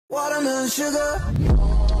Watermelon sugar.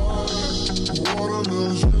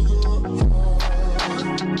 Watermelon sugar.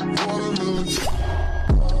 Watermelon sugar.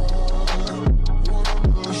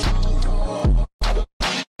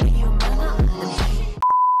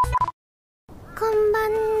 こんば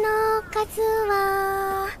んの数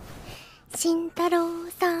は慎太郎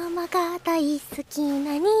様が大好き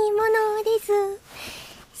な煮物で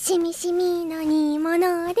す。しみしみの煮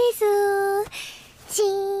物です。し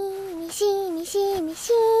みしみしみ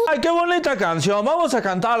し。¡Ay, qué bonita canción! Vamos a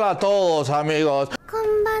cantarla todos, amigos. こ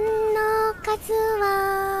んばんの数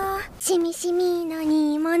はしみしみの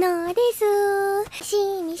煮物です。し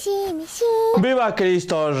みしみし。 ¡Viva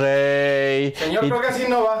Cristo Rey! Señor, creo que así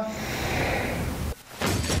no va.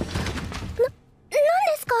 何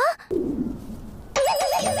ですか？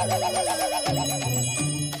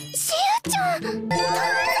しゆちゃん。し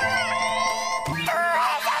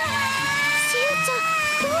ゆちゃん、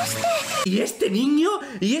どうして？ ¿Y este niño?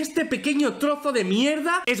 ¿Y este pequeño trozo de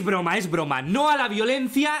mierda? Es broma, no a la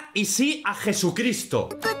violencia y sí a Jesucristo.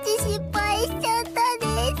 こっち失敗しちゃったで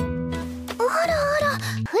す。ほらほら、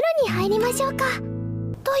風呂に入りましょうか。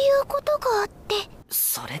ということがあって。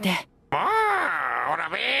それで。 Ahora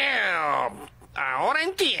veo. Ahora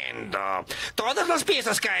entiendo. Todas las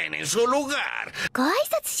piezas caen en su lugar. ご挨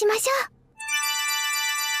拶しましょ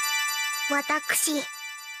う。私、天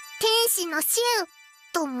使のシュウ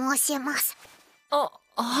と申します。あ、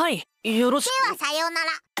はい、よろしく。ではさような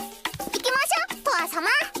ら。行きましょう、トア様。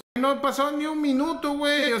 No pasó ni un minuto,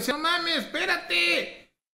 güey. O sea, no mames, espérate.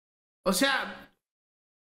 O sea,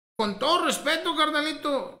 con todo respeto,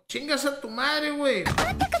 carnalito, chingas a tu madre, güey. 待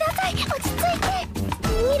ってください。落ち着いて。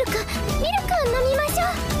ミルク飲みましょ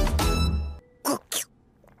う。ゴキュ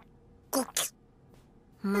ゴキュ。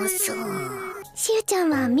むそー。しゅうちゃん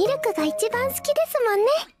はミルクが一番好きですもん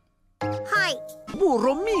ね。はい。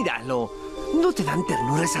 Burro, míralo. ¿No te dan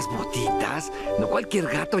ternura esas botitas? No cualquier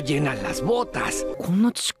gato llena las botas. こん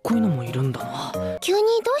なちっこいのもいるんだな。急に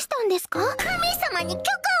どうしたんですか？神様に許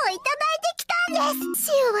可をいただいてきたんです。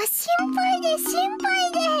シュウは心配で心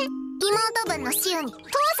配で。妹分のシュウに父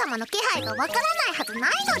様の気配がわからないはずな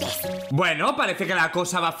いのです。 Bueno, parece que la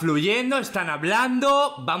cosa va fluyendo, están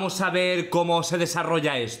hablando. Vamos a ver cómo se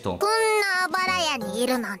desarrolla esto. こんなあばら屋にい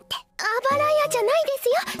るなんて。あばら屋じゃない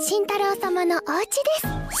ですよ。慎太郎様のお家で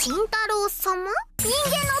す。慎太郎様？人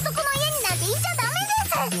間の男の家になんていちゃダメ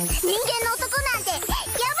です。人間の男なんてヤバ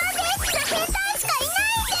です。変態しかいな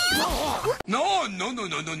いんです。 No, no, no,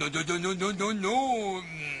 no, no, no, no, no, no, no, no.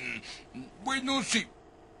 Bueno, sí.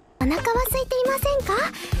 お腹は空いていませんか？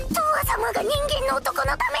父様が人間の男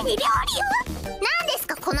のために料理を。何です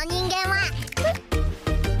かこの人間は。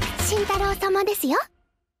慎太郎様ですよ。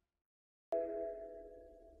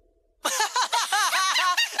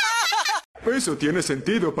Eso tiene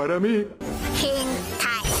sentido para mí. 変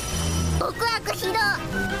態。極悪非道。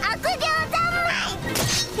悪行三昧。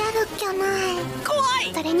やるっきゃない。怖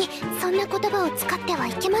い。それにそんな言葉を使っては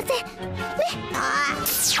いけません。ね。ああ。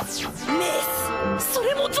そ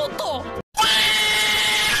れもちょっと。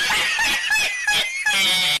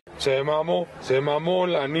 Se mamó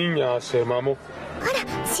la niña, se mamó. ほら、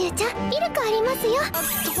しゅうちゃん、ミルクありますよ。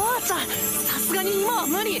父ちゃん、さすがに今は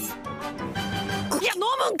無理。いや、飲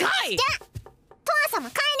むんかい。じゃあ、父様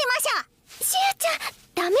帰りましょう。しゅうちゃん、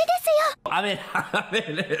ダメですよ。A ver,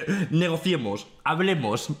 negociemos,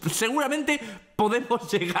 hablemos. Seguramente podemos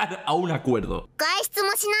llegar a un acuerdo. 外出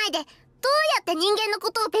もしないで、どうやって人間の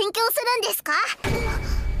ことを勉強するんですか？閉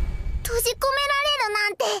じ込められるな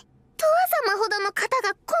んて、父様ほどの方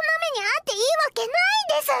がこんな目に遭っていいわけな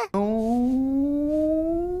い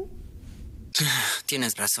です。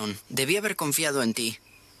 Tienes razón. Debí haber confiado en ti.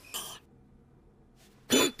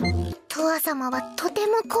 父様はとて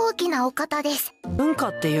も高貴なお方です。文化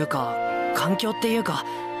っていうか環境っていうか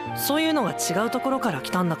そういうのが違うところから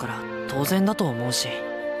来たんだから当然だと思うし、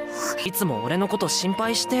いつも俺のこと心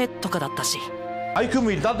配してとかだったし。 Hay que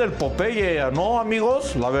humildad del Popeye, ¿no,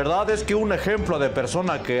 amigos? La verdad es que un ejemplo de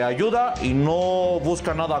persona que ayuda y no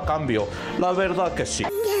busca nada a cambio. La verdad que sí.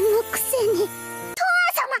 人間のくせに。父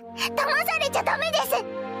様、騙されちゃダメです。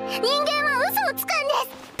人間は嘘をつくんです。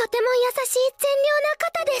とても優しい善良な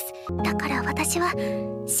方です。だから私は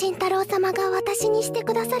慎太郎様が私にして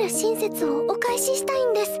くださる親切をお返ししたい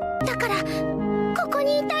んです。だからここ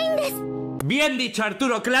にいたいんです。 Bien dicho,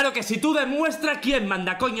 Arturo. Claro que si tú demuestras quién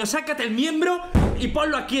manda, coño, sácate el miembro y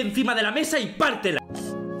ponlo aquí encima de la mesa y pártela.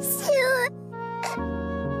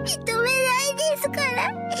 認めないですか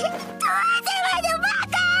ら。父様のバ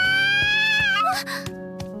カ。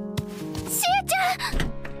しゅうちゃ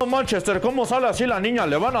ん。Manchester, ¿cómo sale así la niña?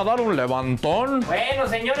 ¿Le van a dar un levantón? Bueno,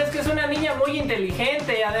 señor, es que es una niña muy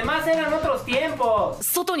inteligente. Además, eran otros tiempos.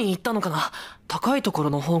 外に行ったのかな。高いところ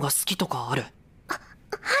の方が好きとかある。はい。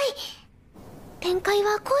展開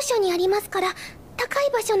は高所にありますから、高い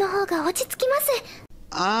場所の方が落ち着きます。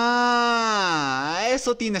Ah,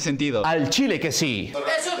 eso tiene sentido. Al chile que sí. Eso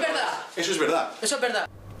es verdad. Eso es verdad. Eso es verdad.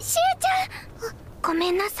 しゅうちゃん、ご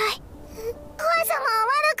めんなさい。お母様は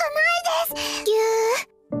悪くないです。ぎゅ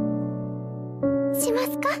ーします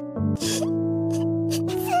か？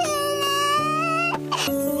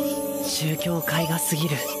宗教会が過ぎ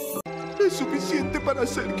る。Es suficiente para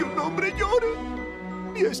hacer que un hombre llore.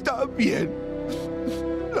 Y está bien.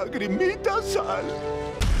 Lagrimita, sal.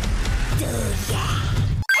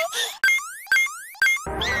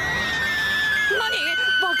 ¿Nani?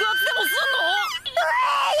 ¿Bakatsu de mo sunno?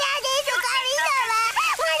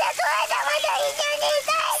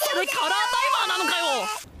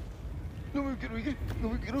 No me quiero ir, no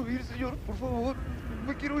me quiero ir, señor, por favor.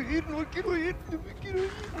 No me quiero ir, no me quiero ir, no me quiero ir.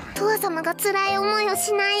 父様が辛い思いを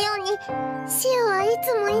しないように、シウはい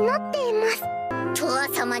つも祈っています。父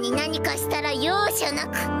様に何かしたら容赦な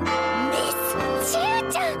く。です。シウ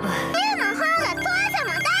ちゃん、シウの方が父様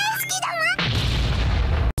大好きだわ。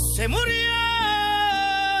Se murió.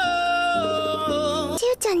 シ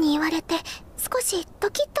ウちゃんに言われて少しド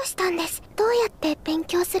キッとしたんです。どうやって勉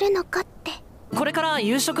強するのかって。これから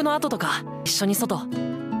夕食の後とか一緒に外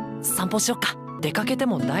散歩しよっか。出かけて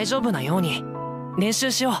も大丈夫なように練習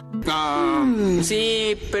しよう。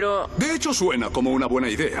Sí, pero... De hecho, suena como una buena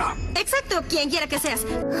idea. Exacto, quien quiera que seas.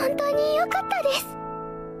 本当に良かったです。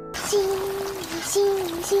シーンシー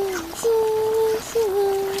ンシーンシ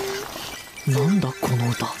ーン。なんだこの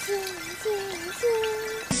歌。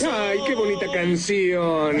Ay, qué bonita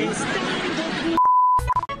canción.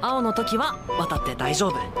 青の時は渡って大丈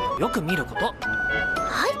夫。よく見ること。は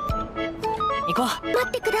い。行こう。待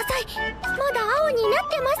ってください。まだ青になっ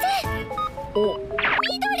てません。お、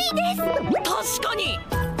緑です。確かに。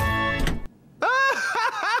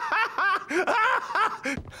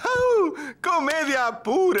Comedia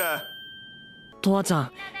pura. とわちゃ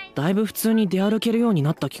ん、だいぶ普通に出歩けるように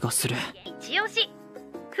なった気がする。一押し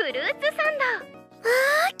フルーツサンド。あ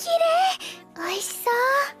ー、綺麗。美味しそう。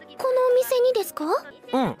このお店にですか？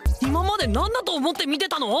うん。今まで何だと思って見て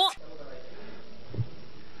たの？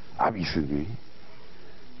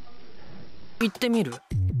行ってみる？行き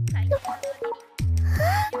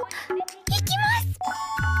ま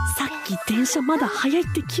す。さっき電車まだ早いっ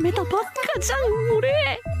て決めたばっかじゃん、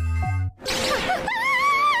俺。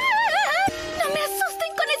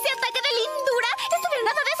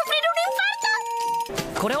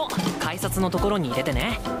これを改札のところに入れて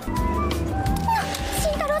ね。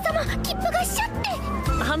慎太郎様、切符がシャッて。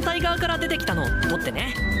反対側から出てきたの取って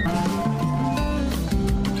ね。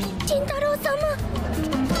慎太郎様、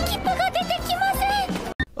切符が出てきません。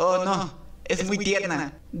Oh no, es muy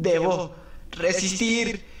tierna. Debo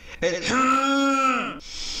resistir.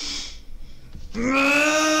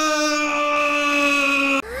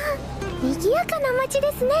 賑やかな街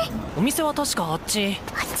ですね。お店は確かあっち。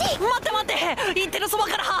あっち。待って待って、行ってるそば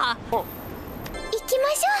から。行きま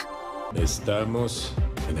しょう。Estamos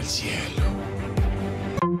en el cielo.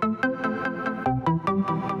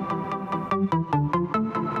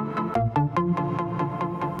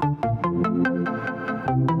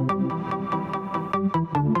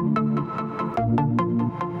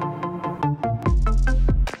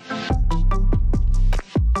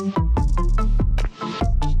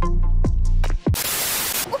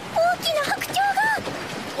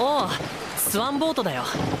 スワンボートだよ。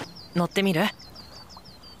乗ってみる？はい。か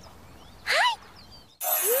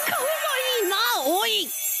わいいな、おい。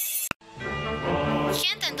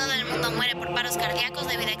 Gente en todo el mundo muere por paros cardíacos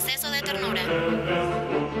debido a exceso de ternura.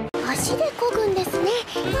 足で漕ぐんですね。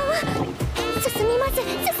進みます、進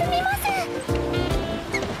みます。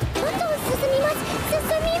どんどん進みます、進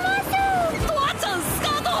みます。とわちゃん、スカ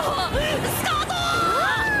ート、スカート。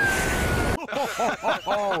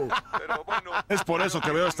Es por eso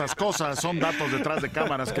que veo estas cosas. Son datos detrás de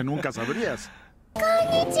cámaras que nunca sabrías. こん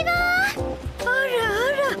にちは。あら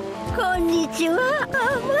あら、こんにちは。あ、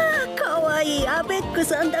まあ、かわいいアベック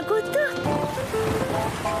さんだこと。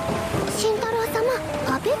慎太郎様、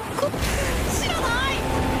アベック。知らない。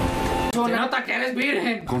Se nota que eres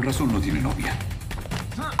virgen. Con razón no tiene novia.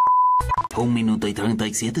 1 minuto y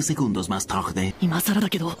 37 segundos más tarde. 今更だ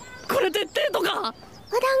けど、これでデートか。お団子を食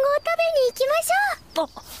べに行きましょう。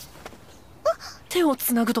手を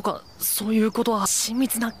つなぐとかそういうことは親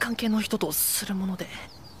密な関係の人とするもので。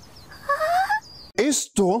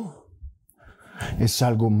Esto es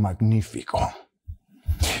algo magnífico.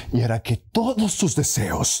 y hará que todos tus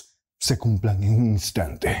deseos se cumplan en un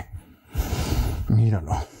instante.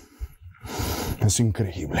 Míralo. Es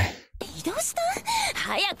increíble. どうした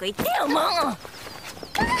早く言ってよもう。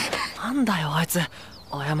なんだよあいつ、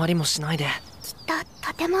謝りもしないで。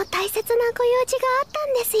とても大切なご用事があった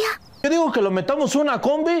んですよ。 Yo digo que lo metamos una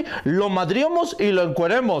combi, lo madriemos y lo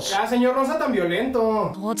encueremos. Ya, señor, no sea tan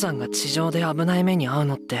violento. 父ちゃんが地上で危ない目に遭う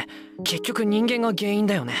のって結局人間が原因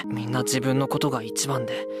だよね。みんな自分のことが一番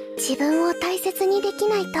で。自分を大切にでき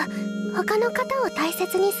ないと他の方を大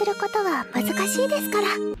切にすることは難しいですから。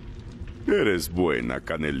 Eres buena,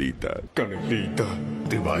 Canelita. Canelita,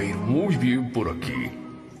 te va a ir muy bien por aquí,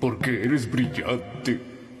 porque eres brillante.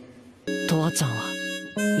 父ちゃんは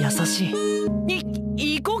優しい。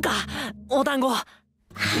行こうか、お団子。はい。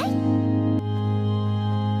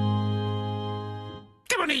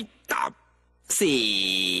¡Qué bonito!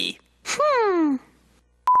 Sí.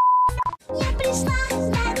 Ya,